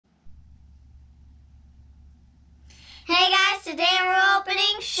guys, today we're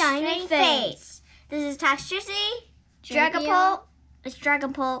opening Shiny Face. This is Toxtricity, Dragapult, it's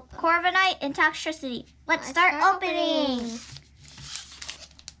Dragapult, Corviknight, and Toxtricity. Let's start opening.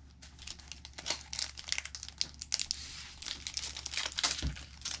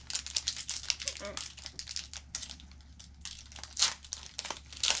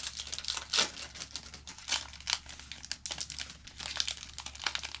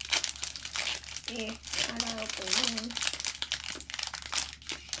 Here, I'm opening.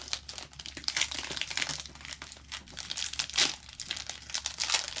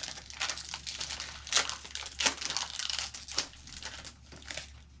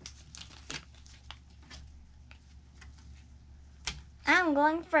 I'm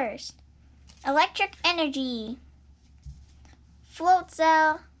going first. Electric Energy, Float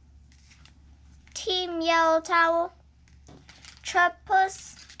Cell, Team Yellow Towel,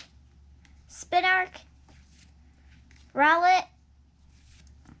 Trapus, Spinark, Rowlet,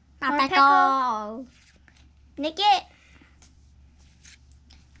 Morpeko, Nickit,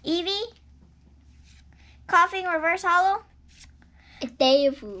 Eevee, Coughing Reverse Hollow,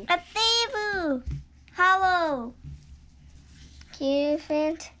 Davu, Hollow,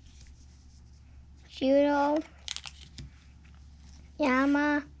 Cufant, Judo,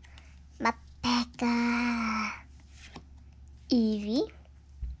 Yama, Morpeko, Eevee,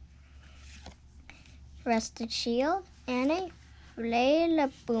 Rusted Shield, and a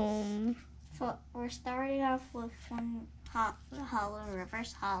Boom. So we're starting off with one hollow,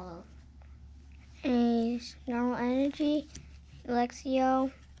 reverse hollow. A Normal Energy,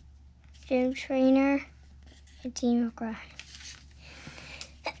 Alexio, Gym Trainer, and Team of Grind.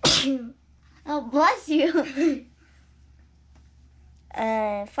 Oh, bless you.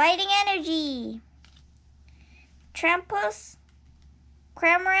 Fighting Energy, Trampus,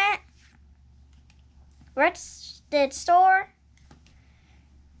 Cramorant, Rusted Store,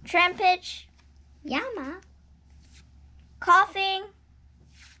 Trampage, Yama, Coughing,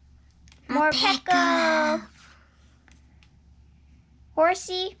 Morpeko,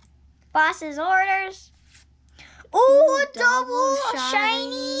 Horsey, Boss's Orders. Ooh, double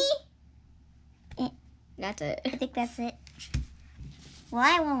shiny. That's it. I think that's it. Well,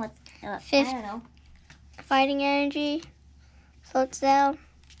 I went with Fifth. I don't know. Fighting Energy, Float Cell,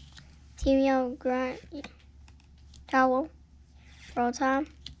 Team Yellow Grunt, Towel, Rotom,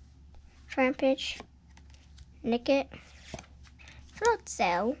 Trampage, Nickit, Float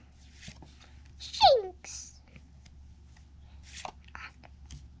Cell, Shinx,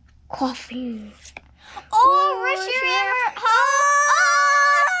 Coughing. Oh, Richard! Oh,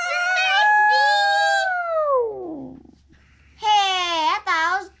 hey, I thought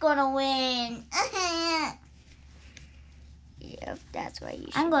I was gonna win. Yep, that's what you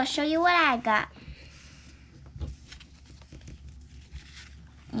should. I'm gonna show you what I got.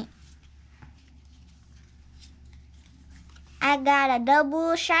 I got a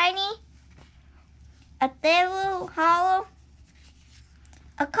double shiny, a Davu hollow,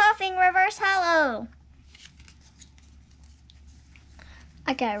 a Coughing Reverse hollow.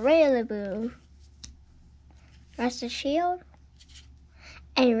 I got Rillaboom, Rusted Shield,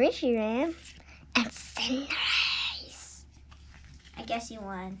 and Reshiram, and Cinderace. I guess you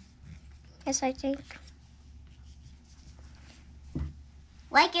won. Yes, I think.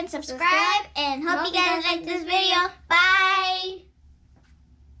 Like and subscribe, and hope you guys like this video. Bye!